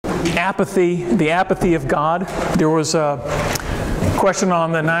apathy, the apathy of God. There was a question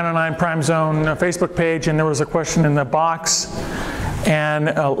on the 909 Prime Zone Facebook page, and there was a question in the box. And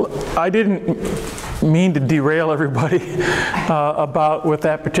I didn't mean to derail everybody with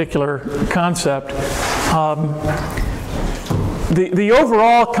that particular concept. The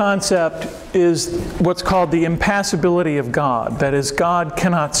overall concept is what's called the impassibility of God. That is, God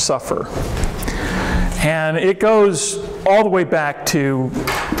cannot suffer. And it goes all the way back to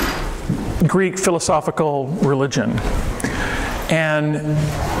Greek philosophical religion. And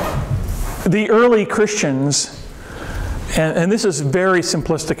the early Christians, and this is very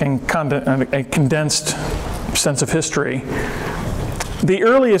simplistic and a condensed sense of history, the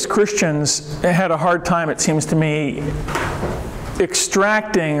earliest Christians had a hard time, it seems to me,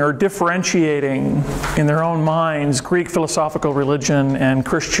 extracting or differentiating in their own minds Greek philosophical religion and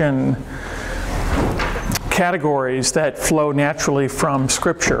Christian categories that flow naturally from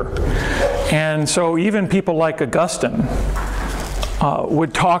Scripture. And so even people like Augustine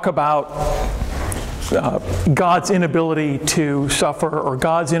would talk about God's inability to suffer, or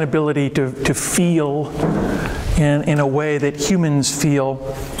God's inability to feel in a way that humans feel.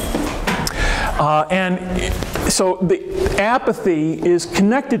 And so the apathy is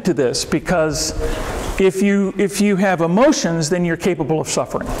connected to this, because if you have emotions, then you're capable of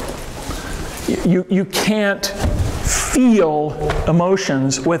suffering. You can't feel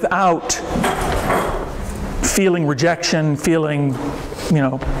emotions without feeling rejection, feeling,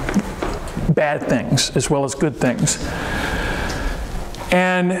 bad things as well as good things.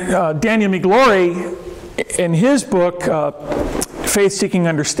 And Daniel McGlory, in his book, Faith-Seeking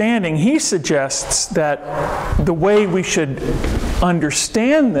Understanding, he suggests that the way we should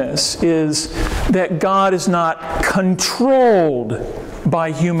understand this is that God is not controlled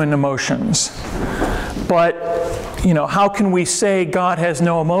by human emotions. But, how can we say God has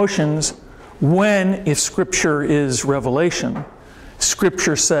no emotions when, if Scripture is revelation,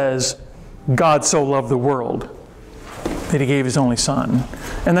 Scripture says God so loved the world that He gave His only Son?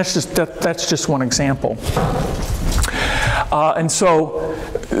 And that's just one example. And so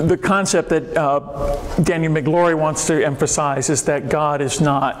the concept that Daniel McGlory wants to emphasize is that God is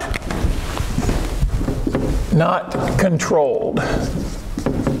not controlled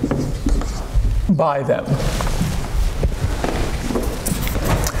by them.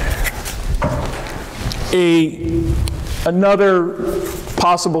 Another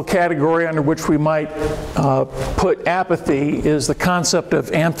possible category under which we might put apathy is the concept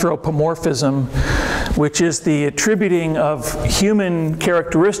of anthropomorphism, which is the attributing of human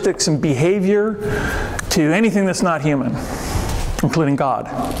characteristics and behavior to anything that's not human, including God.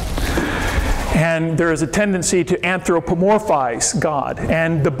 And there is a tendency to anthropomorphize God,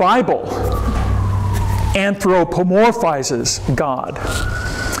 and the Bible anthropomorphizes God.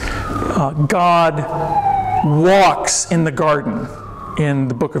 God walks in the garden in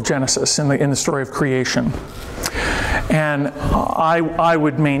the book of Genesis, in the story of creation. And I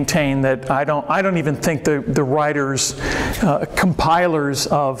would maintain that I don't even think the writers, compilers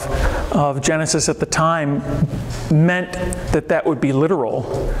of Genesis at the time meant that would be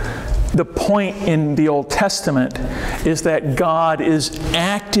literal. The point in the Old Testament is that God is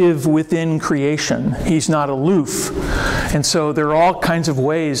active within creation. He's not aloof. And so there are all kinds of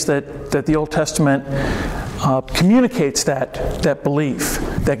ways that the Old Testament communicates that belief,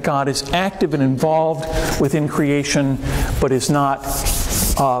 that God is active and involved within creation, but is not,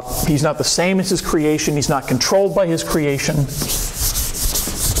 He's not the same as His creation. He's not controlled by His creation.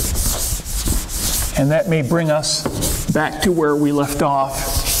 And that may bring us back to where we left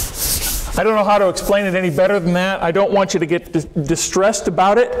off. I don't know how to explain it any better than that. I don't want you to get distressed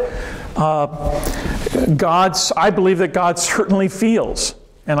about it. I believe that God certainly feels.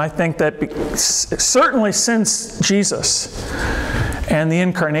 And I think that certainly since Jesus and the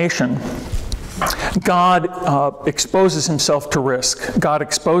Incarnation, God exposes Himself to risk. God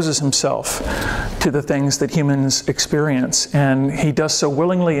exposes Himself to the things that humans experience. And He does so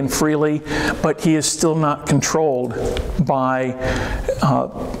willingly and freely, but He is still not controlled by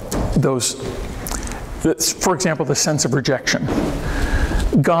for example, the sense of rejection.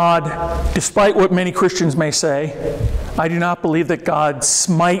 God, despite what many Christians may say, I do not believe that God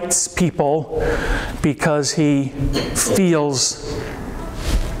smites people because He feels,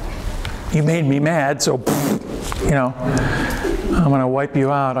 you made me mad, so, I'm going to wipe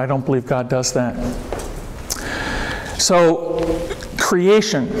you out. I don't believe God does that. So,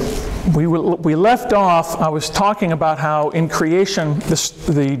 creation. We left off, I was talking about how in creation,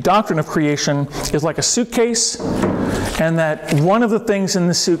 the doctrine of creation is like a suitcase, and that one of the things in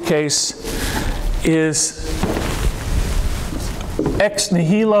the suitcase ex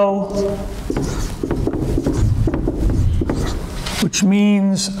nihilo, which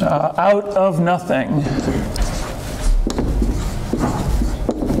means out of nothing.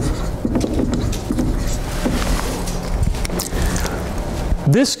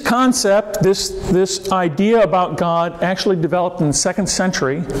 This concept, this idea about God actually developed in the 2nd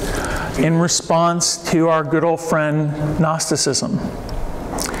century in response to our good old friend Gnosticism.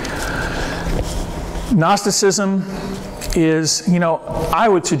 Gnosticism is, I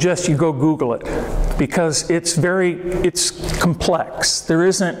would suggest you go Google it, because it's complex. There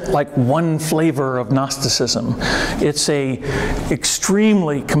isn't like one flavor of Gnosticism. It's a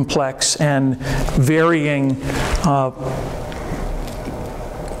extremely complex and varying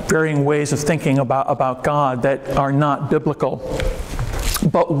ways of thinking about God that are not biblical.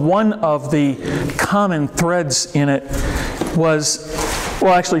 But one of the common threads in it was,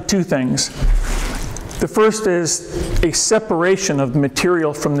 well, actually two things. The first is a separation of the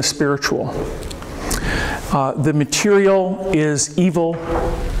material from the spiritual. The material is evil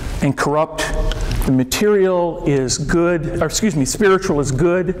and corrupt. The material is good, spiritual is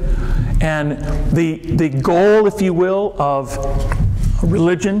good. And the goal, if you will, of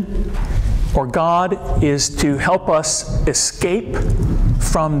religion or God is to help us escape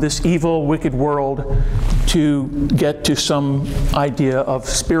from this evil, wicked world to get to some idea of a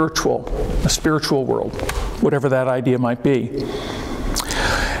spiritual world, whatever that idea might be.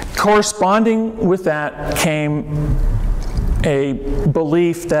 Corresponding with that came a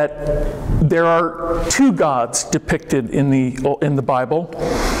belief that there are two gods depicted in the Bible.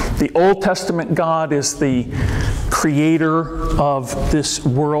 The Old Testament God is the creator of this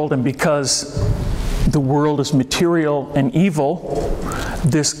world, and because the world is material and evil,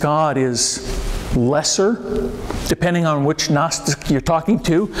 this God is lesser, depending on which Gnostic you're talking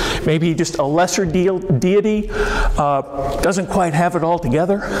to. Maybe just a lesser deity, doesn't quite have it all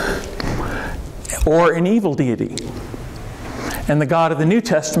together, or an evil deity. And the God of the New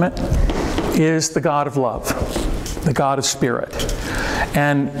Testament is the God of love, the God of spirit.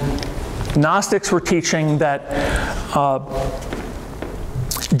 And Gnostics were teaching that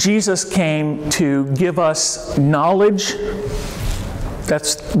Jesus came to give us knowledge.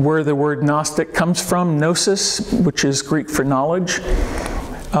 That's where the word Gnostic comes from, gnosis, which is Greek for knowledge.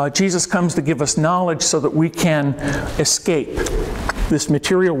 Jesus comes to give us knowledge so that we can escape this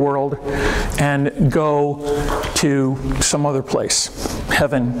material world and go to some other place,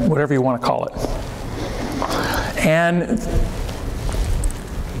 heaven, whatever you want to call it. And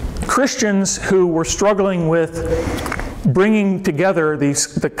Christians who were struggling with bringing together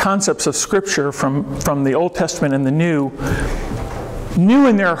the concepts of Scripture from the Old Testament and the New, knew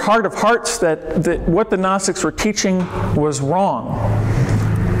in their heart of hearts that what the Gnostics were teaching was wrong.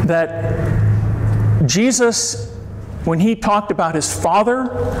 That Jesus, when he talked about his Father,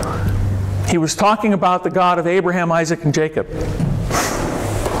 he was talking about the God of Abraham, Isaac, and Jacob.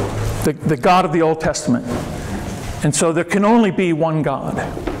 The God of the Old Testament. And so there can only be one God.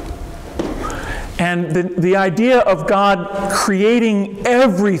 And the idea of God creating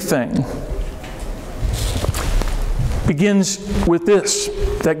everything begins with this,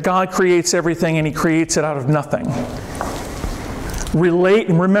 that God creates everything and he creates it out of nothing.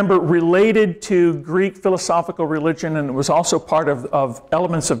 Remember, related to Greek philosophical religion, and it was also part of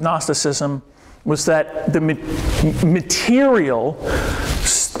elements of Gnosticism, was that the material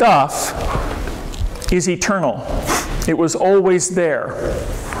stuff is eternal. It was always there.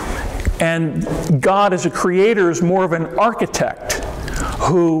 And God as a creator is more of an architect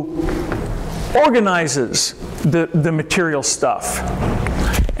who organizes the material stuff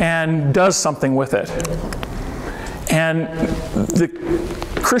and does something with it. And the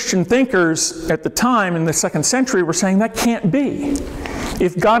Christian thinkers at the time in the 2nd century were saying that can't be.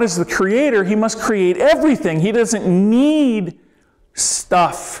 If God is the creator, he must create everything. He doesn't need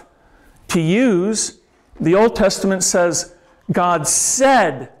stuff to use. The Old Testament says, God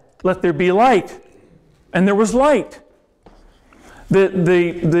said, "Let there be light," and there was light.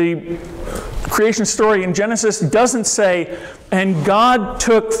 The creation story in Genesis doesn't say, and God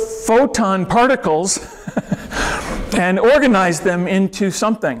took photon particles and organized them into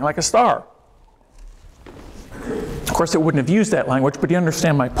something like a star. Of course, it wouldn't have used that language, but you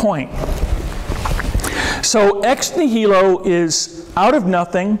understand my point. So ex nihilo is out of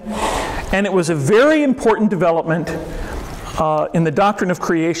nothing, and it was a very important development in the doctrine of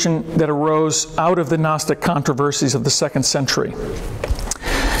creation that arose out of the Gnostic controversies of the 2nd century.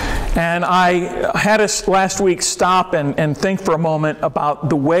 And I had us last week stop and think for a moment about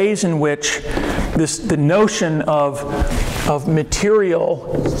the ways in which the notion of material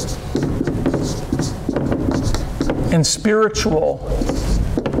and spiritual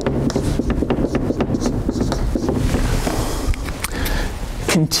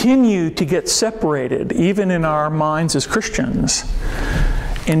continue to get separated, even in our minds as Christians,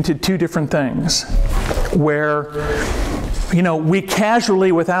 into two different things, where, you know, we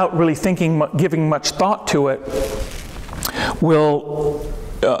casually, without really thinking, giving much thought to it, will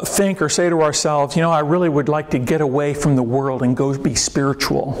think or say to ourselves, you know, I really would like to get away from the world and go be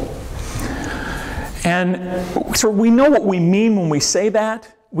spiritual. And so we know what we mean when we say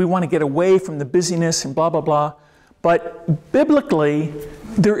that. We want to get away from the busyness and blah, blah, blah. But biblically,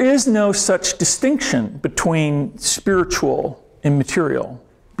 there is no such distinction between spiritual and material,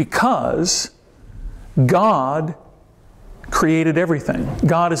 because God created everything.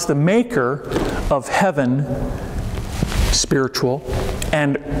 God is the maker of heaven, spiritual,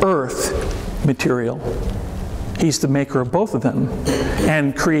 and earth, material. He's the maker of both of them.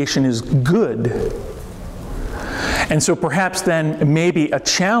 And creation is good. And so perhaps then maybe a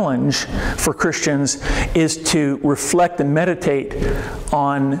challenge for Christians is to reflect and meditate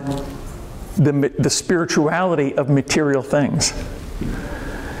on the spirituality of material things.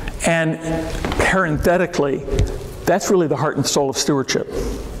 And parenthetically, that's really the heart and soul of stewardship.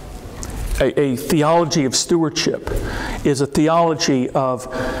 A theology of stewardship is a theology of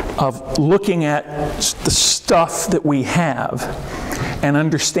looking at the stuff that we have and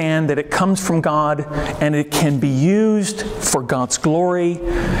understand that it comes from God and it can be used for God's glory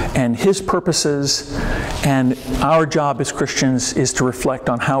and His purposes. And our job as Christians is to reflect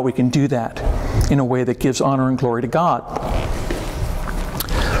on how we can do that in a way that gives honor and glory to God.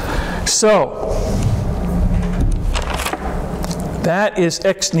 So, that is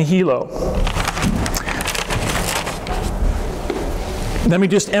ex nihilo. Let me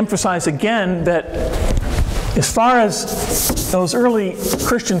just emphasize again that as far as those early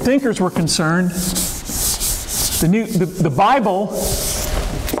Christian thinkers were concerned, the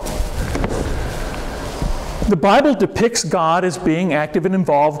Bible depicts God as being active and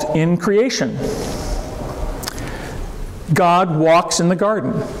involved in creation. God walks in the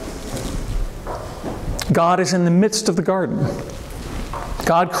garden. God is in the midst of the garden.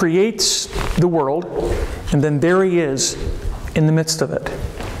 God creates the world, and then there He is in the midst of it.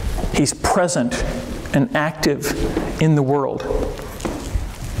 He's present and active in the world.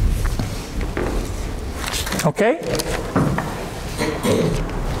 Okay?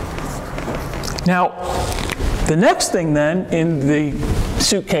 Now, the next thing then in the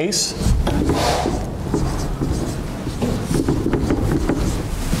suitcase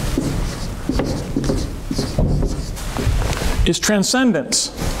is transcendence.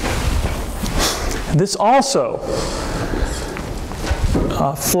 This also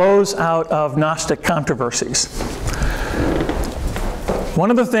flows out of Gnostic controversies.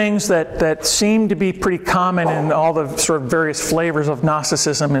 One of the things that seem to be pretty common in all the sort of various flavors of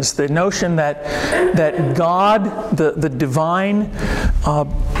Gnosticism is the notion that God, the divine,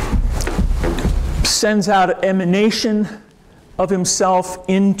 sends out an emanation of Himself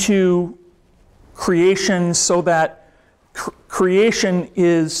into creation so that creation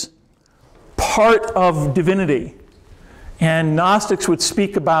is part of divinity. And Gnostics would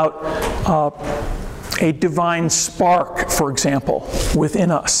speak about a divine spark, for example,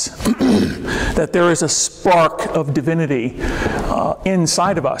 within us. That there is a spark of divinity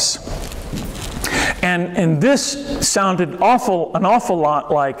inside of us. And this sounded an awful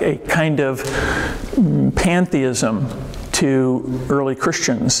lot like a kind of pantheism to early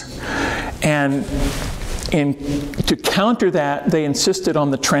Christians. And to counter that, they insisted on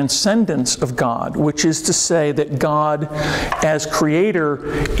the transcendence of God, which is to say that God, as creator,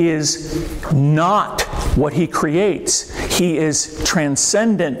 is not what He creates. He is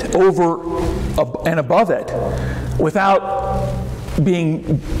transcendent over and above it, without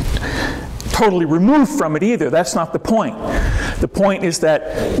being totally removed from it either. That's not the point. The point is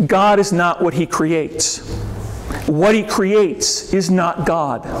that God is not what He creates. What He creates is not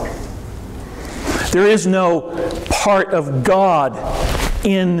God. There is no part of God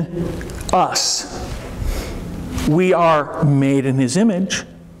in us. We are made in His image.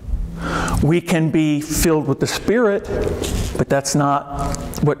 We can be filled with the Spirit, but that's not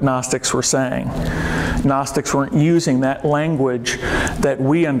what Gnostics were saying. Gnostics weren't using that language that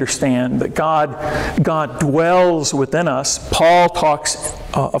we understand, that God dwells within us. Paul talks,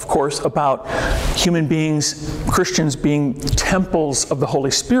 of course, about human beings, Christians being temples of the Holy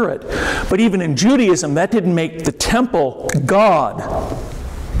Spirit. But even in Judaism, that didn't make the temple God.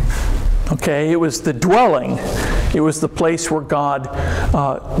 Okay, it was the dwelling. It was the place where God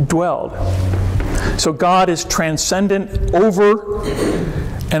dwelled. So God is transcendent over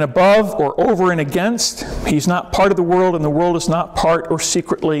and above or over and against. He's not part of the world, and the world is not part or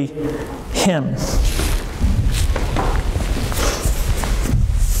secretly him.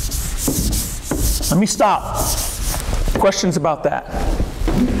 Let me stop. Questions about that?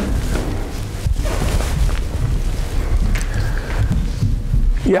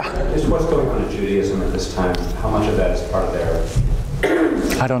 Yeah? Just what's going on in Judaism at this time? How much of that is part of their...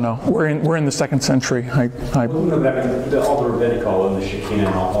 I don't know. We're in the 2nd century. Well, no, but I mean, all the rabbinical and the Shekinah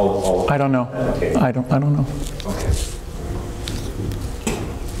and all I don't know. Okay. I don't know. Okay.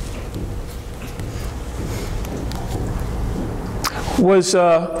 Was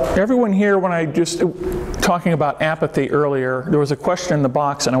everyone here when I just talking about apathy earlier? There was a question in the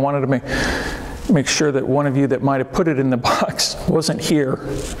box, and I wanted to make sure that one of you that might have put it in the box wasn't here.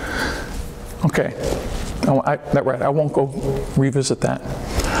 Okay. That's right. I won't go revisit that.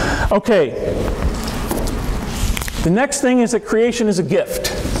 Okay. The next thing is that creation is a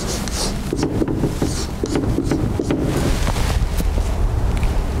gift.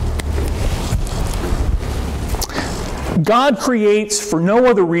 God creates for no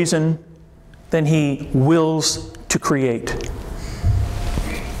other reason than He wills to create.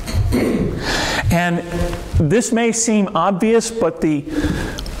 And this may seem obvious, but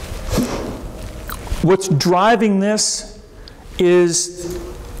what's driving this is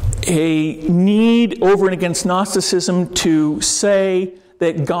a need over and against Gnosticism to say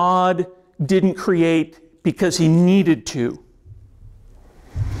that God didn't create because He needed to.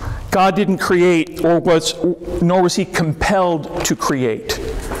 God didn't create, nor was He compelled to create.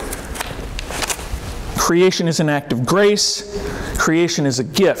 Creation is an act of grace. Creation is a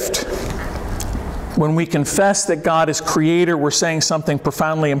gift. When we confess that God is creator, we're saying something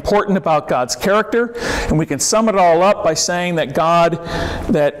profoundly important about God's character, and we can sum it all up by saying that God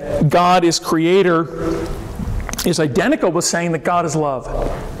is creator is identical with saying that God is love.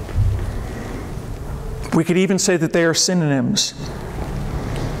 We could even say that they are synonyms.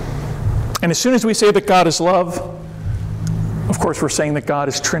 And as soon as we say that God is love, of course we're saying that God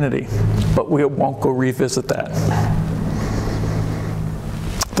is Trinity, but we won't go revisit that.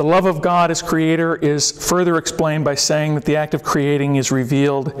 The love of God as creator is further explained by saying that the act of creating is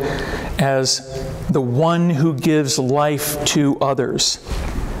revealed as the one who gives life to others.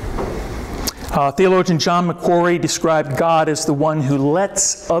 Theologian John Macquarrie described God as the one who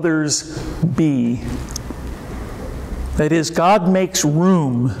lets others be. That is, God makes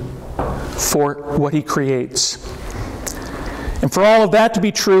room for what He creates. And for all of that to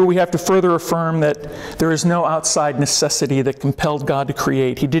be true, we have to further affirm that there is no outside necessity that compelled God to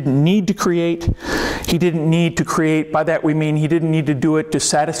create. He didn't need to create. He didn't need to create. By that we mean He didn't need to do it to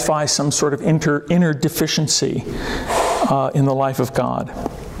satisfy some sort of inner deficiency in the life of God.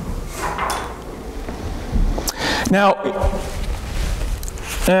 Now,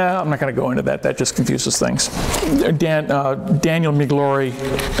 I'm not going to go into that. That just confuses things. Daniel Migliore,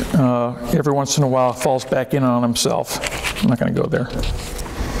 every once in a while, falls back in on himself. I'm not going to go there.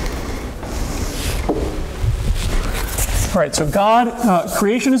 All right, so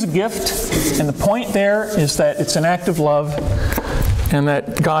creation is a gift, and the point there is that it's an act of love, and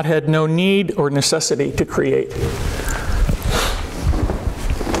that God had no need or necessity to create.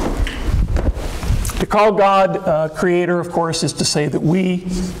 To call God creator, of course, is to say that we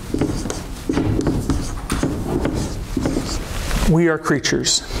are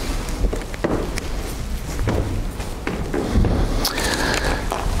creatures.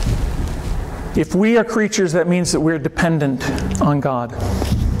 If we are creatures, that means that we're dependent on God.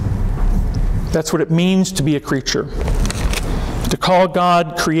 That's what it means to be a creature. To call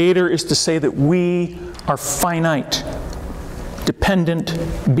God creator is to say that we are finite, dependent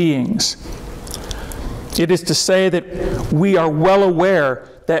beings. It is to say that we are well aware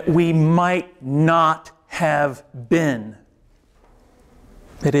that we might not have been.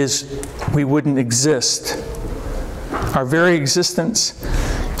 That is, we wouldn't exist. Our very existence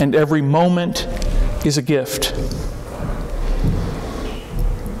and every moment is a gift.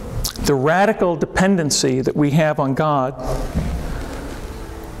 The radical dependency that we have on God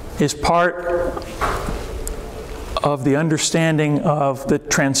is part of the understanding of the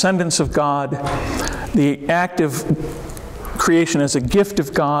transcendence of God, the act of creation as a gift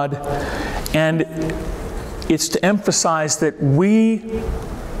of God, and it's to emphasize that we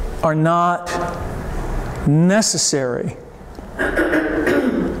are not necessary.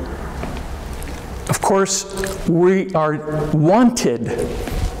 Of course, we are wanted.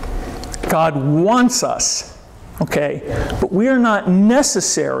 God wants us, okay? But we are not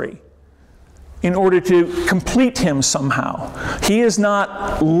necessary in order to complete Him somehow. He is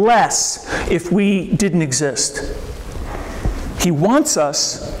not less if we didn't exist. He wants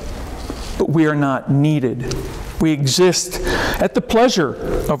us, but we are not needed. We exist at the pleasure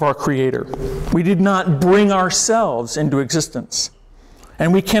of our Creator. We did not bring ourselves into existence,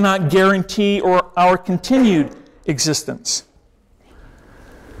 and we cannot guarantee our continued existence.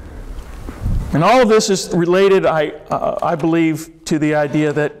 And all of this is related, I believe, to the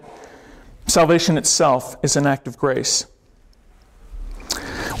idea that salvation itself is an act of grace.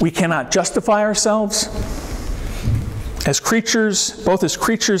 We cannot justify ourselves. As creatures, both as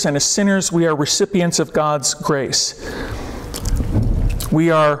creatures and as sinners, we are recipients of God's grace. We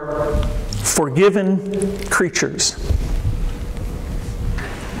are forgiven creatures.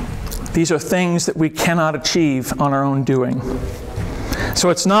 These are things that we cannot achieve on our own doing. So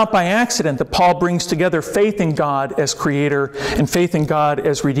it's not by accident that Paul brings together faith in God as Creator and faith in God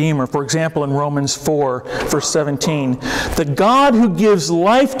as Redeemer. For example, in Romans 4, verse 17, the God who gives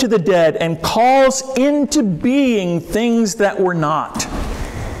life to the dead and calls into being things that were not.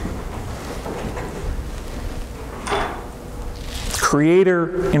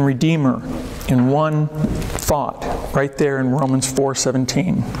 Creator and Redeemer in one thought, right there in Romans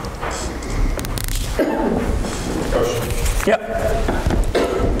 4:17. Yep.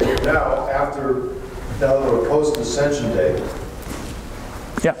 Now, now that we're post-ascension day,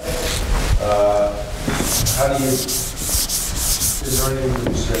 how do you, is there anything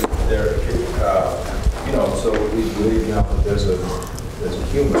you said there, so we believe now that there's a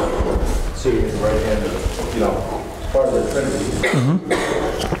human sitting in the right hand of, part of the Trinity.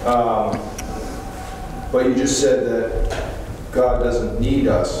 But you just said that God doesn't need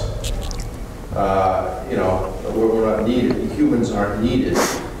us. We're not needed. Humans aren't needed.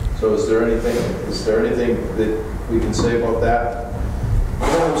 So is there anything that we can say about that? You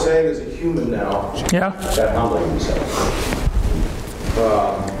know what I'm saying? As a human now, that humbling himself.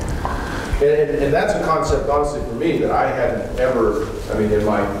 And that's a concept, honestly, for me, that I hadn't ever, in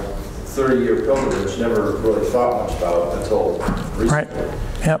my 30-year pilgrimage, never really thought much about until recently. Right.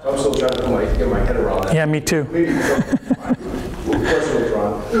 Yep. I'm still trying to get my head around that. Yeah, me too. Maybe personal,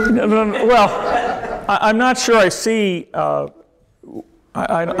 John. No. Well, I'm not sure I see,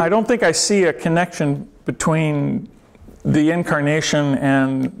 I don't think I see a connection between the incarnation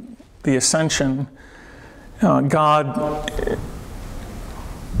and the ascension. God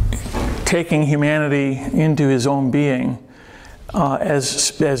taking humanity into his own being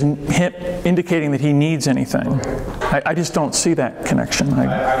as indicating that he needs anything. I just don't see that connection.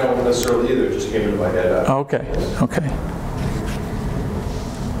 I don't necessarily either. It just came into my head. Okay.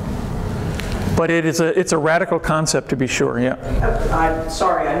 But it's a radical concept, to be sure, yeah. I'm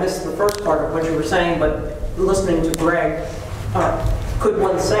sorry, I missed the first part of what you were saying, but listening to Greg, could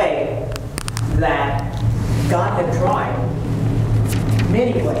one say that God had tried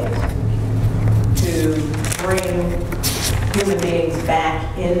many ways to bring human beings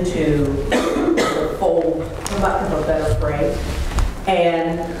back into the fold, for lack of a better phrase,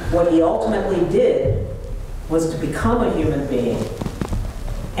 and what he ultimately did was to become a human being.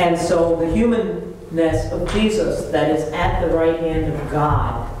 And so the humanness of Jesus that is at the right hand of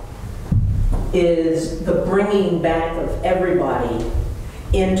God is the bringing back of everybody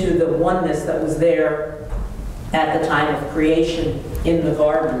into the oneness that was there at the time of creation in the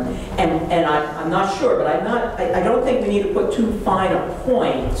garden. And I'm not sure, but I don't think we need to put too fine a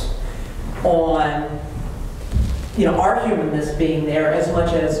point on our humanness being there as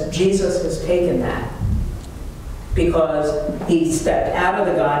much as Jesus has taken that. Because he stepped out of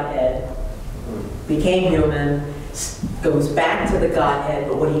the Godhead, became human, goes back to the Godhead,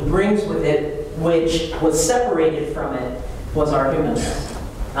 but what he brings with it, which was separated from it, was our humanness.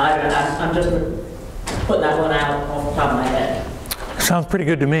 I'm just putting that one out off the top of my head. Sounds pretty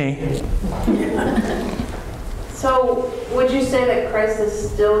good to me. So, would you say that Christ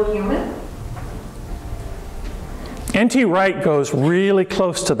is still human? N.T. Wright goes really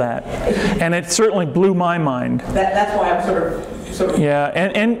close to that, and it certainly blew my mind. That's why I'm sort of yeah,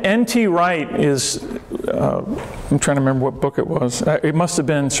 and N.T. Wright is, I'm trying to remember what book it was. It must have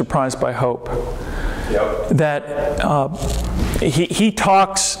been Surprised by Hope. Yep. That he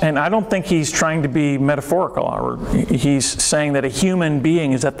talks, and I don't think he's trying to be metaphorical, or he's saying that a human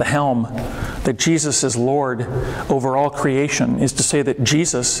being is at the helm, that Jesus is Lord over all creation, is to say that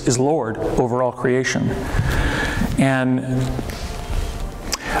Jesus is Lord over all creation. And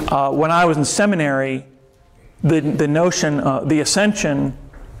when I was in seminary, the notion, the ascension,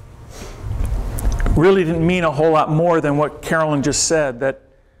 really didn't mean a whole lot more than what Carolyn just said, that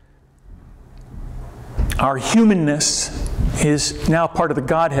our humanness is now part of the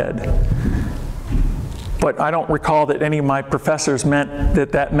Godhead. But I don't recall that any of my professors meant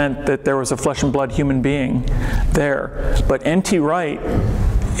that there was a flesh and blood human being there. But N.T. Wright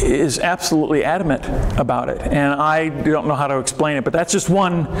is absolutely adamant about it, and I don't know how to explain it, but that's just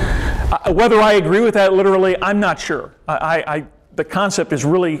one. Whether I agree with that literally, I'm not sure. The concept is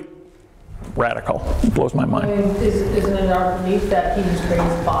really radical. It blows my mind. Isn't it our belief that he was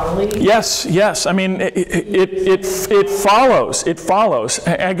raised bodily? Yes. I mean, it follows. It follows.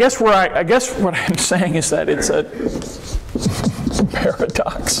 I guess what I'm saying is that it's a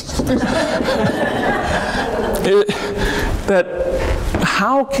paradox. That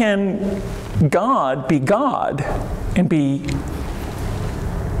how can God be God and be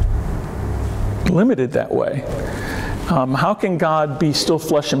limited that way? How can God be still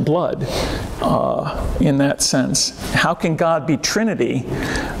flesh and blood in that sense? How can God be Trinity,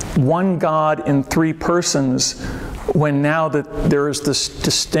 one God in three persons, when now that there is this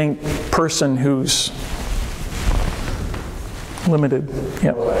distinct person who's limited?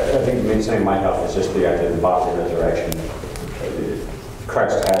 Yeah. Well, I think the main thing might help is just the idea of the bodily resurrection.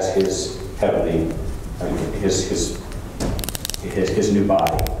 Christ has his heavenly, his new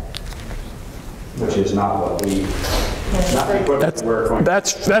body, which is not what we. That's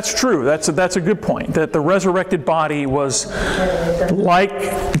true. That's a good point. That the resurrected body was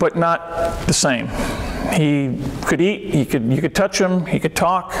like, but not the same. He could eat. You could touch him. He could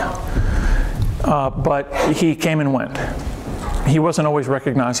talk. But he came and went. He wasn't always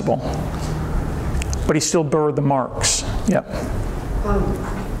recognizable. But he still bore the marks. Yep.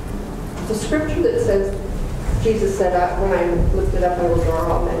 The scripture that says, Jesus said, "When I looked it up, I will draw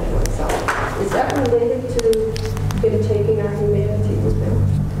all men to myself." Is that related to him taking our humanity with him?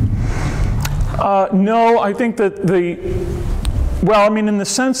 No, I think that in the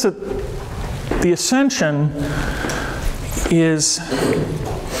sense that the ascension is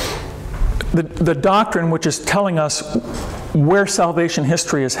the doctrine which is telling us where salvation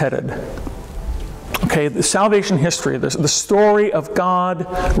history is headed. Okay, the salvation history, the story of God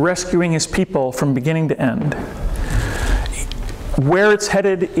rescuing his people from beginning to end. Where it's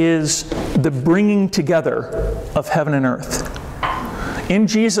headed is the bringing together of heaven and earth. In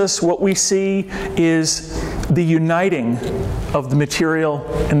Jesus, what we see is the uniting of the material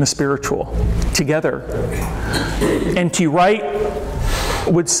and the spiritual together. N.T. Wright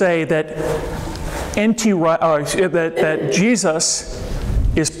would say that that Jesus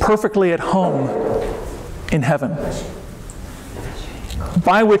is perfectly at home in heaven.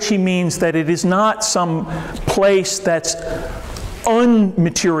 By which he means that it is not some place that's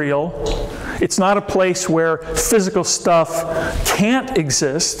unmaterial. It's not a place where physical stuff can't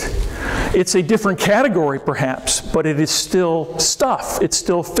exist. It's a different category, perhaps, but it is still stuff. It's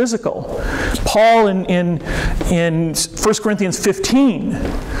still physical. Paul in 1 Corinthians 15,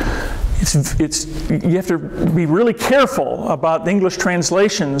 you have to be really careful about the English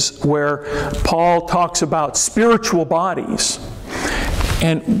translations where Paul talks about spiritual bodies.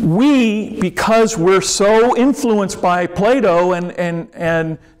 And we, because we're so influenced by Plato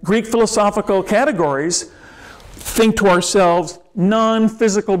and Greek philosophical categories, think to ourselves,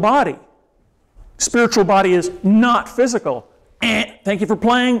 non-physical body. Spiritual body is not physical. Thank you for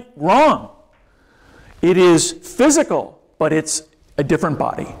playing. Wrong. It is physical, but it's a different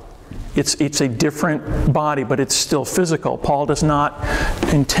body. It's a different body, but it's still physical. Paul does not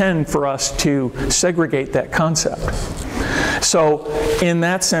intend for us to segregate that concept. So, in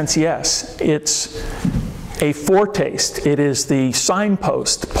that sense, yes, it's a foretaste. It is the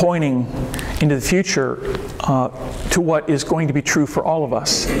signpost pointing into the future to what is going to be true for all of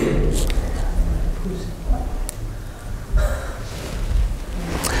us.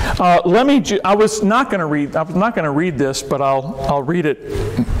 I was not going to read this, but I'll read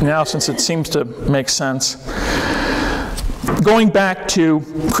it now since it seems to make sense. Going back to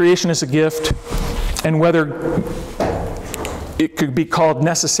creation as a gift and whether it could be called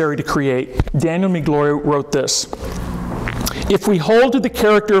necessary to create, Daniel Migloy wrote this: "If we hold to the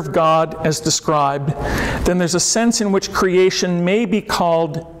character of God as described, then there's a sense in which creation may be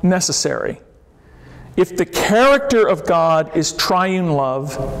called necessary. If the character of God is triune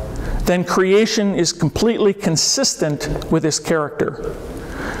love, then creation is completely consistent with his character.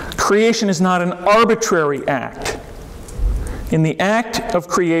 Creation is not an arbitrary act. In the act of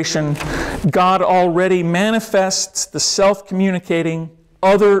creation, God already manifests the self-communicating,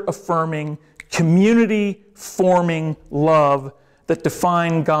 other-affirming, community-forming love that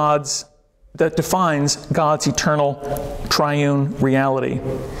defines God's eternal triune reality.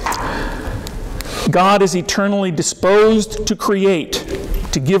 God is eternally disposed to create,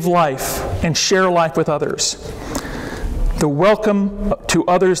 to give life, and share life with others. The welcome to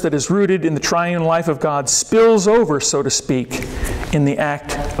others that is rooted in the triune life of God spills over, so to speak, in the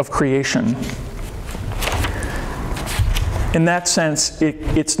act of creation. In that sense,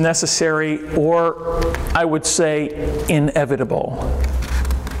 it's necessary, or I would say inevitable.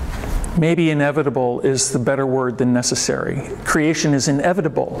 Maybe inevitable is the better word than necessary. Creation is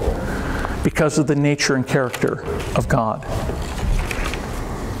inevitable because of the nature and character of God.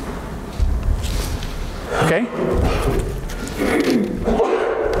 Okay?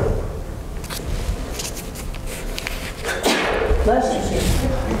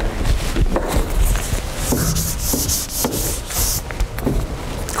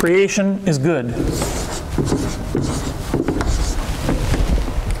 Creation is good.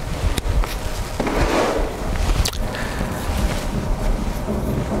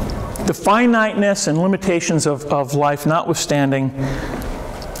 The finiteness and limitations of life notwithstanding,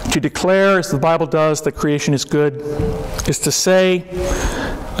 to declare, as the Bible does, that creation is good, is to say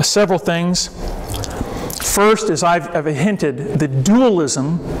several things. First, as I've hinted, the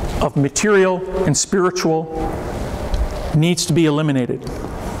dualism of material and spiritual needs to be eliminated.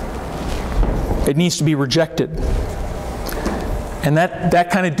 It needs to be rejected. And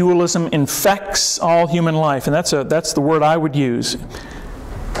that kind of dualism infects all human life, and that's the word I would use.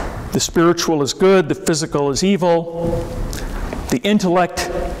 The spiritual is good, the physical is evil, the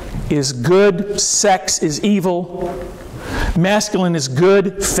intellect is good, sex is evil, masculine is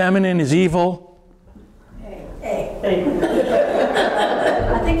good, feminine is evil. Hey.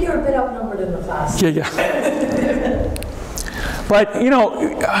 I think you're a bit outnumbered in the class. Yeah. But, you know,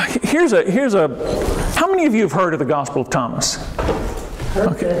 here's a, how many of you have heard of the Gospel of Thomas?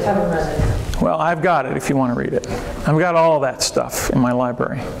 Okay. Haven't read it. Well, I've got it if you want to read it. I've got all of that stuff in my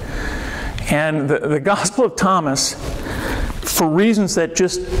library. And the Gospel of Thomas, for reasons that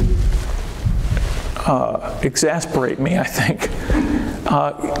just exasperate me, I think,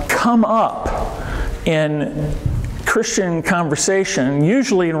 come up in Christian conversation,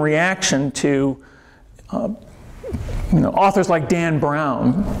 usually in reaction to authors like Dan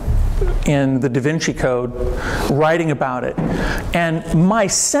Brown in the Da Vinci Code writing about it. And my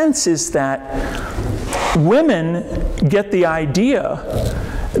sense is that women get the idea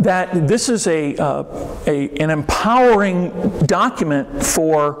that this is an empowering document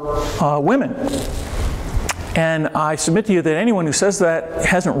for women. And I submit to you that anyone who says that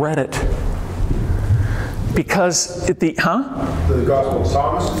hasn't read it. Because The Gospel of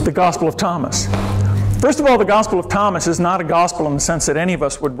Thomas? The Gospel of Thomas. First of all, the Gospel of Thomas is not a gospel in the sense that any of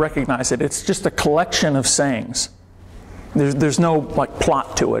us would recognize it. It's just a collection of sayings. There's no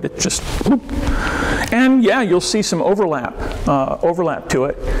plot to it. It's just whoop. And yeah, you'll see some overlap to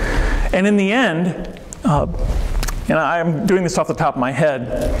it. And in the end, and I'm doing this off the top of my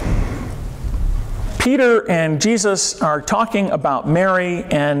head, Peter and Jesus are talking about Mary,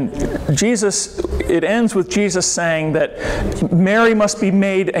 and it ends with Jesus saying that Mary must be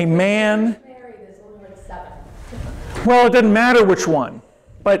made a man. Well, it doesn't matter which one.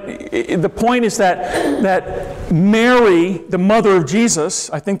 But the point is that Mary, the mother of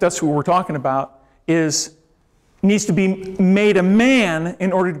Jesus, I think that's who we're talking about, needs to be made a man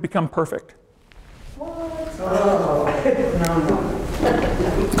in order to become perfect.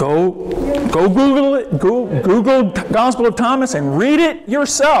 Go Google it. Google Gospel of Thomas and read it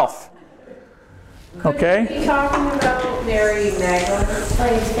yourself. Okay? Are you talking about Mary Magdalene?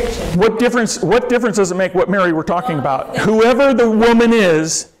 Science fiction. What difference does it make what Mary we're talking about? Whoever the woman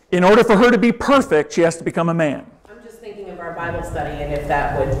is, in order for her to be perfect, she has to become a man. I'm just thinking of our Bible study and if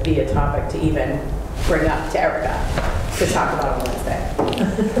that would be a topic to even bring up to Erica to talk about on Wednesday.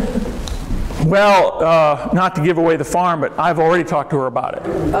 Well, not to give away the farm, but I've already talked to her about it.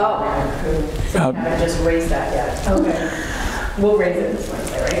 Oh, so you haven't just raised that yet. Okay. We'll raise it this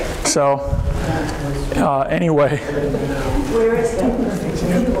Wednesday, right? So, anyway. Where is that?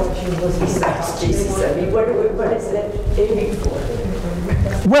 What is it aiming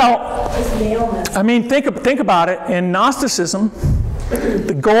for? Well, I mean, think about it. In Gnosticism,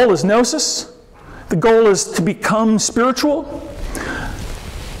 the goal is gnosis. The goal is to become spiritual,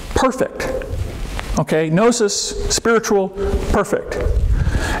 perfect. Okay, gnosis, spiritual, perfect.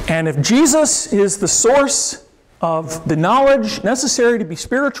 And if Jesus is the source of the knowledge necessary to be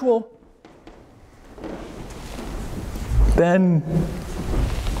spiritual, then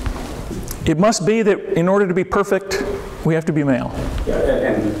it must be that in order to be perfect, we have to be male. Yeah,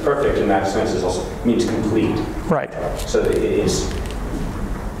 and perfect in that sense means complete. Right. So it is.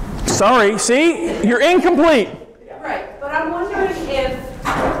 Sorry, see? You're incomplete. Right, but I'm wondering if,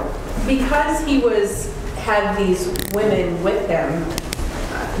 because he had these women with him,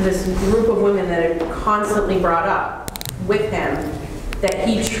 this group of women that are constantly brought up, with him, that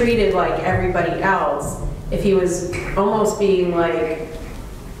he treated like everybody else, if he was almost being like,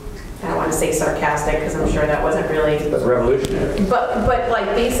 I don't want to say sarcastic because I'm sure that wasn't really, But revolutionary. but like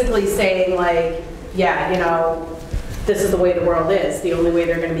basically saying like, yeah, you know, this is the way the world is. The only way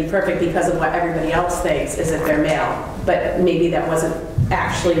they're going to be perfect because of what everybody else thinks is if they're male. But maybe that wasn't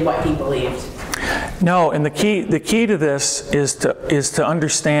actually what he believed. No, and the key to this is to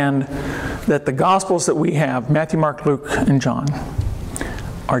understand that the Gospels that we have, Matthew, Mark, Luke, and John,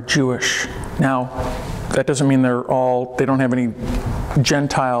 are Jewish. Now, that doesn't mean they don't have any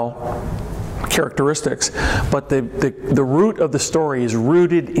Gentile characteristics, but the root of the story is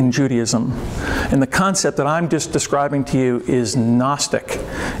rooted in Judaism. And the concept that I'm just describing to you is Gnostic.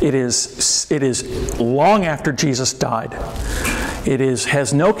 It is long after Jesus died. It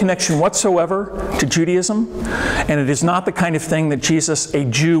has no connection whatsoever to Judaism, and it is not the kind of thing that Jesus, a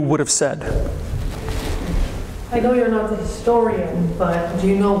Jew, would have said. I know you're not the historian, but do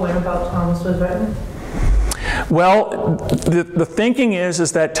you know when about Thomas was written? Well, the thinking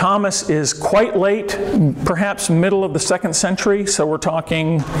is that Thomas is quite late, perhaps middle of the 2nd century, so we're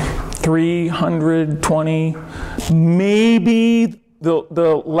talking 320, maybe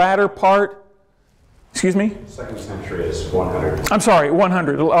the latter part. Excuse me? 2nd century is 100. I'm sorry,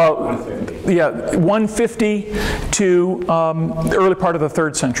 100. 150. Yeah, 150 to the early part of the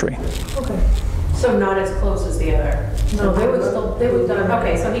 3rd century. Okay. So not as close as the other. No, they were done.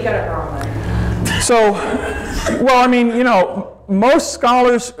 Okay, so he got it wrong then. So, well, I mean, you know, most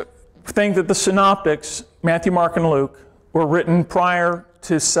scholars think that the synoptics, Matthew, Mark, and Luke, were written prior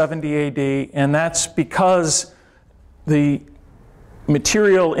to 70 AD, and that's because the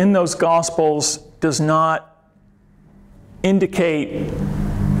material in those Gospels does not indicate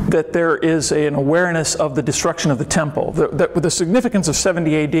that there is an awareness of the destruction of the temple. The significance of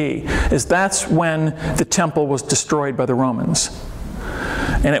 70 AD is that's when the temple was destroyed by the Romans.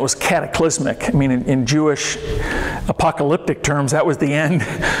 And it was cataclysmic. I mean, in Jewish apocalyptic terms, that was the end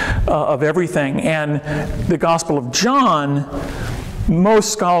of everything. And the Gospel of John,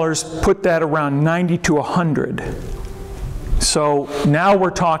 most scholars put that around 90 to 100. So now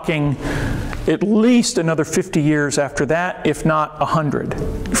we're talking at least another 50 years after that, if not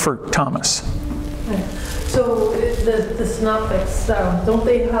 100, for Thomas. So the synoptics, don't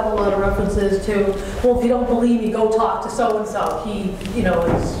they have a lot of references to, well, if you don't believe me, go talk to so-and-so. He, you know,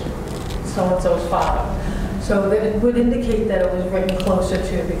 is so-and-so's father. So that it would indicate that it was written closer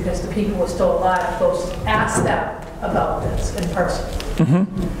to, because the people were still alive, those asked them about this in person. Mm-hmm.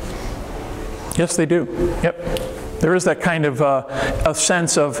 Yes, they do. Yep. There is that kind of a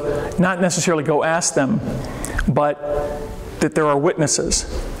sense of not necessarily go ask them, but that there are witnesses.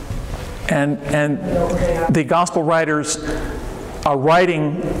 And the gospel writers are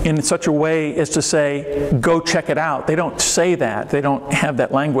writing in such a way as to say, go check it out. They don't say that. They don't have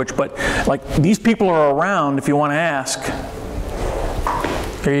that language. But like, these people are around if you want to ask.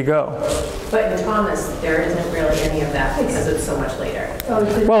 There you go. But in Thomas, there isn't really any of that because it's so much later.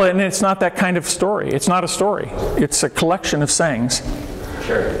 Well, and it's not that kind of story. It's not a story. It's a collection of sayings.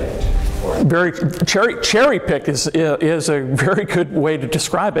 Cherry pick is a very good way to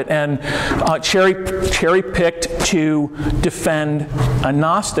describe it, and cherry picked to defend a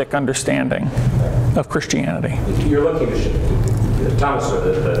Gnostic understanding of Christianity. You're looking to Thomas,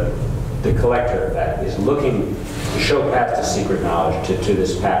 the collector of that, is looking to show past the secret knowledge to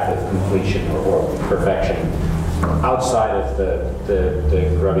this path of completion or perfection, outside of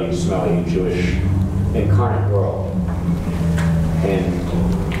the grubby, smelly Jewish incarnate world, and.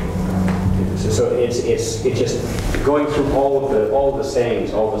 So it's just going through all of the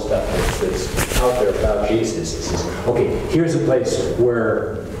sayings, all the stuff that's out there about Jesus. It's just, okay, here's a place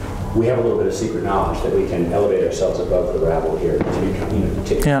where we have a little bit of secret knowledge that we can elevate ourselves above the rabble here. I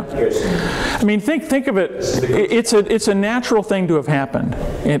mean, think of it. It's a natural thing to have happened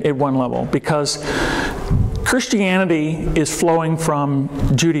at one level, because Christianity is flowing from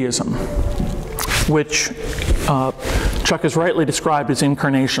Judaism, which Chuck has rightly described as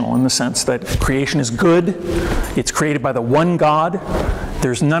incarnational, in the sense that creation is good, it's created by the one God,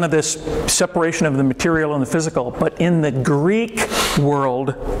 there's none of this separation of the material and the physical. But in the Greek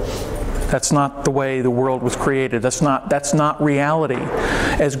world, that's not the way the world was created. That's not reality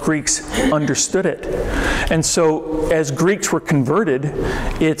as Greeks understood it. And so as Greeks were converted,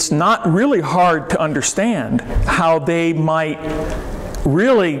 it's not really hard to understand how they might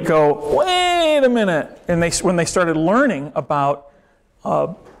really go, wait a minute, and when they started learning about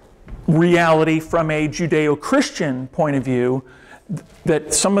reality from a Judeo-Christian point of view,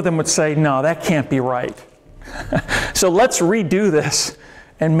 that some of them would say, no, that can't be right. So let's redo this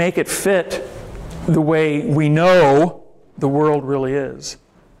and make it fit the way we know the world really is.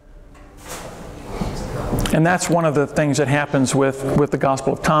 And that's one of the things that happens with the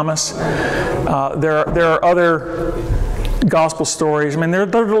Gospel of Thomas. There are other gospel stories. I mean, there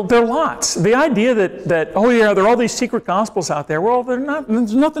are lots. The idea that, oh yeah, there are all these secret gospels out there. Well,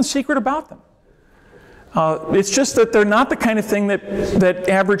 there's nothing secret about them. It's just that they're not the kind of thing that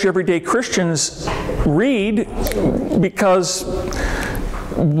average everyday Christians read, because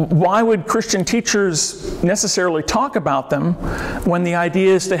why would Christian teachers necessarily talk about them when the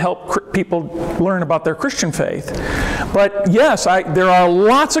idea is to help people learn about their Christian faith? But yes, there are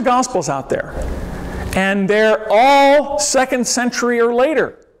lots of gospels out there, and they're all 2nd century or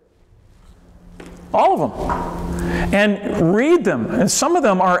later. All of them. And read them. And some of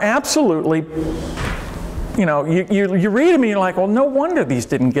them are absolutely, you know, you read them and you're like, well, no wonder these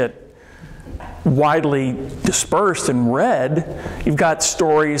didn't get widely dispersed and read. You've got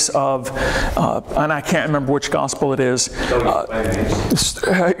stories of, and I can't remember which gospel it is.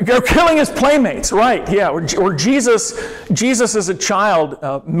 Killing his playmates, right? Yeah, or Jesus as a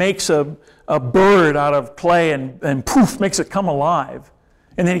child makes a bird out of clay and poof, makes it come alive,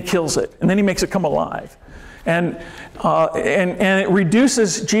 and then he kills it, and then he makes it come alive, and it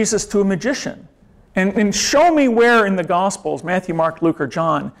reduces Jesus to a magician. And show me where in the Gospels, Matthew, Mark, Luke, or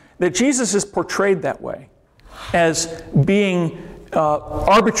John, that Jesus is portrayed that way, as being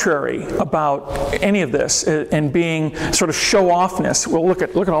arbitrary about any of this, and being sort of show-offness. Well, look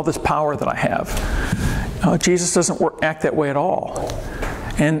at all this power that I have. Jesus doesn't act that way at all.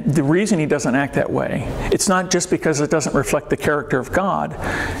 And the reason he doesn't act that way, it's not just because it doesn't reflect the character of God.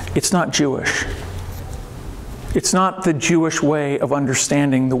 It's not Jewish. It's not the Jewish way of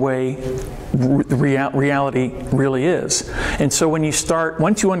understanding the way reality really is. And so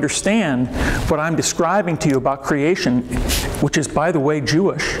once you understand what I'm describing to you about creation, which is, by the way,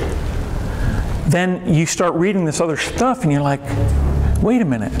 Jewish, then you start reading this other stuff and you're like, wait a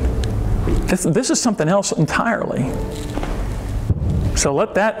minute, this is something else entirely. So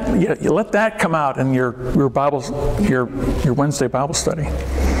let that come out in your Wednesday Bible study.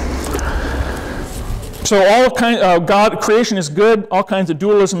 So creation is good. All kinds of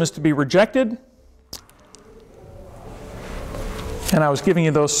dualism is to be rejected. And I was giving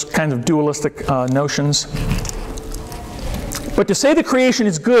you those kinds of dualistic notions. But to say that creation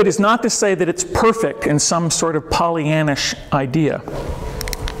is good is not to say that it's perfect in some sort of Pollyannish idea.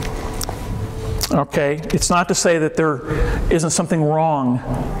 Okay? It's not to say that there isn't something wrong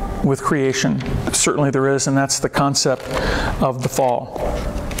with creation. Certainly there is, and that's the concept of the fall.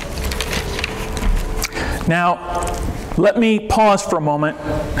 Now, let me pause for a moment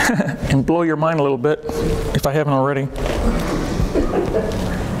and blow your mind a little bit, if I haven't already.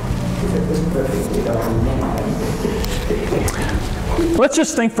 Let's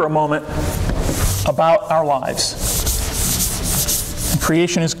just think for a moment about our lives.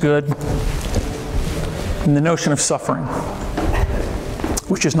 Creation is good, and the notion of suffering,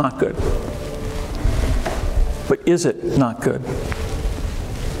 which is not good. But is it not good?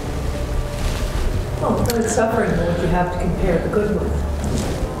 Oh, but it's suffering that you have to compare the good with.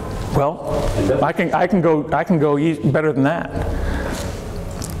 Well, I can go better than that.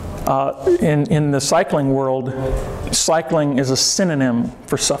 In the cycling world, cycling is a synonym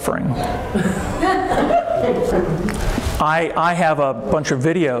for suffering. I have a bunch of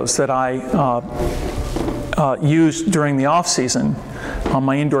videos that I use during the off season on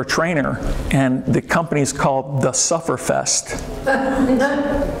my indoor trainer, and the company's called the Sufferfest.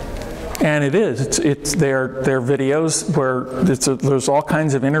 And it is. It's their videos where there's all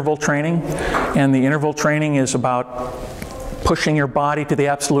kinds of interval training, and the interval training is about pushing your body to the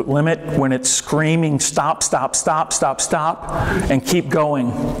absolute limit when it's screaming, stop, stop, stop, stop, stop, and keep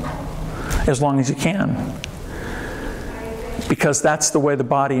going as long as you can. Because that's the way the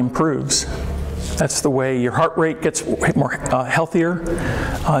body improves. That's the way your heart rate gets more healthier.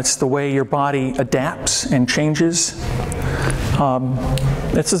 It's the way your body adapts and changes.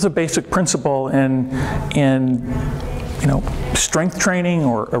 This is a basic principle in strength training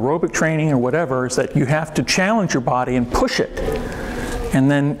or aerobic training or whatever, is that you have to challenge your body and push it. And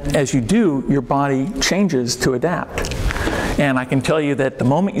then as you do, your body changes to adapt. And I can tell you that the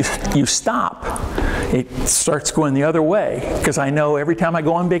moment you stop, it starts going the other way. Because I know every time I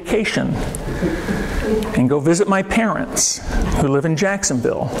go on vacation and go visit my parents who live in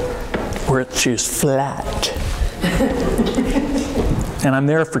Jacksonville, where it's just flat. And I'm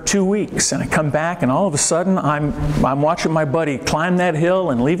there for 2 weeks, and I come back, and all of a sudden, I'm watching my buddy climb that hill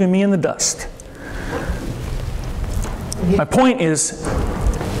and leaving me in the dust. My point is,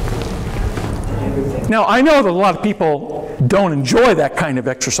 now I know that a lot of people don't enjoy that kind of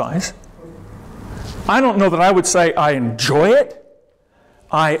exercise, I don't know that I would say I enjoy it.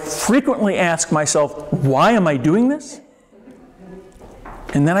 I frequently ask myself, why am I doing this?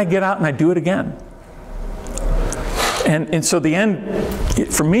 And then I get out and I do it again. And so the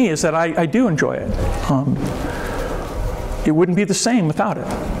end, for me, is that I do enjoy it. It wouldn't be the same without it.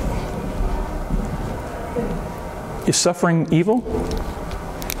 Is suffering evil?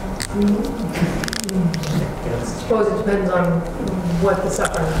 I suppose it depends on what the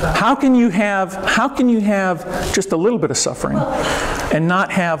suffering is about. How can you have just a little bit of suffering and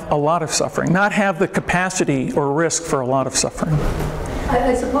not have a lot of suffering, not have the capacity or risk for a lot of suffering?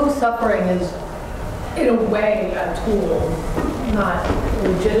 I suppose suffering is, in a way, a tool, not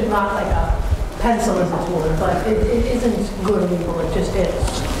legit, not like a pencil as a tool, but it isn't good or evil, it just is.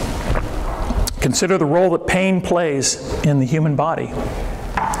 Consider the role that pain plays in the human body.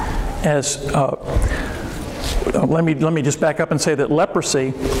 As let me just back up and say that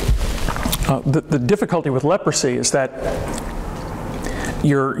leprosy, the difficulty with leprosy is that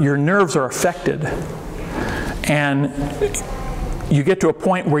your nerves are affected, and you get to a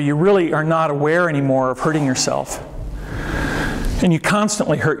point where you really are not aware anymore of hurting yourself, and you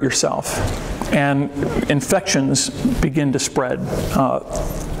constantly hurt yourself, and infections begin to spread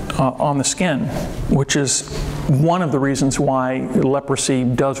on the skin, which is one of the reasons why leprosy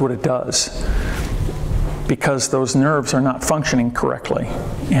does what it does, because those nerves are not functioning correctly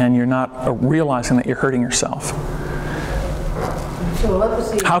and you're not realizing that you're hurting yourself. So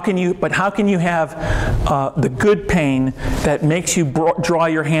leprosy. How can you have the good pain that makes you draw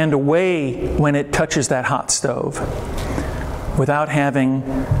your hand away when it touches that hot stove without having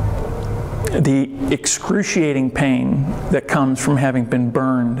the excruciating pain that comes from having been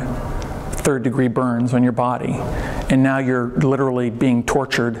burned, third-degree burns on your body, and now you're literally being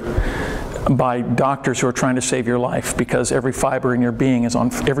tortured by doctors who are trying to save your life because every fiber in your being is on,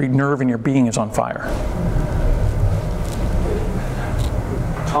 every nerve in your being is on fire.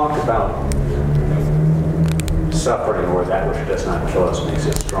 Talk about suffering, or that which does not kill us makes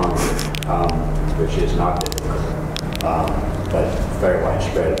it stronger, which is not difficult, but very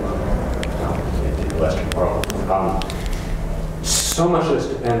widespread in the Western world. So much of this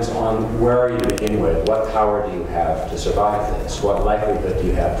depends on where are you to begin with, what power do you have to survive this, what likelihood do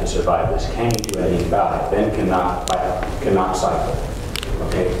you have to survive this, can you do anything about it, then cannot cycle,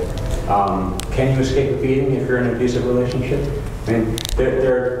 okay? Can you escape a beating if you're in an abusive relationship? I mean,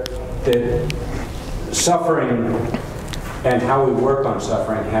 the suffering and how we work on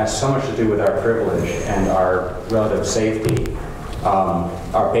suffering has so much to do with our privilege and our relative safety,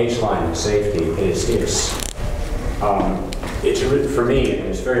 our baseline of safety. It's for me, and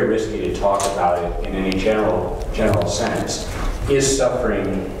it's very risky to talk about it in any general sense. Is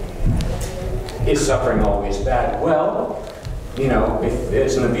suffering always bad? Well, you know, if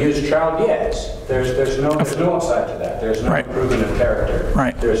it's an abused child, yes. There's no upside to that. There's no improvement of character.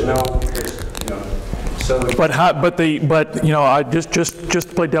 Right. There's no, you know. So. But you know, I just to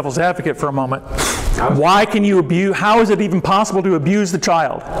play devil's advocate for a moment. Why can you abuse? How is it even possible to abuse the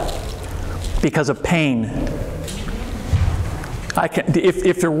child? Because of pain.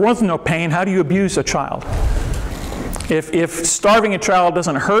 If there was no pain, how do you abuse a child? If starving a child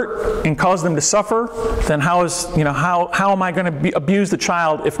doesn't hurt and cause them to suffer, then how am I going to abuse the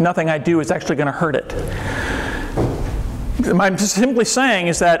child if nothing I do is actually going to hurt it? I'm just simply saying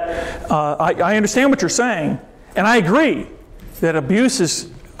is that I understand what you're saying, and I agree that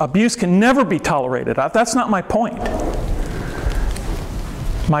abuse can never be tolerated. That's not my point.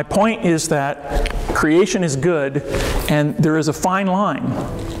 My point is that creation is good, and there is a fine line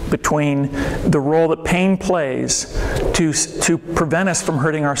between the role that pain plays to prevent us from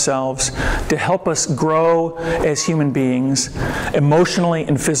hurting ourselves, to help us grow as human beings, emotionally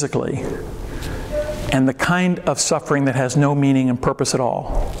and physically, and the kind of suffering that has no meaning and purpose at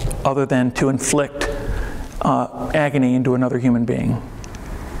all, other than to inflict agony into another human being.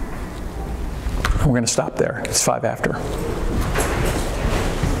 We're going to stop there. It's 5 after.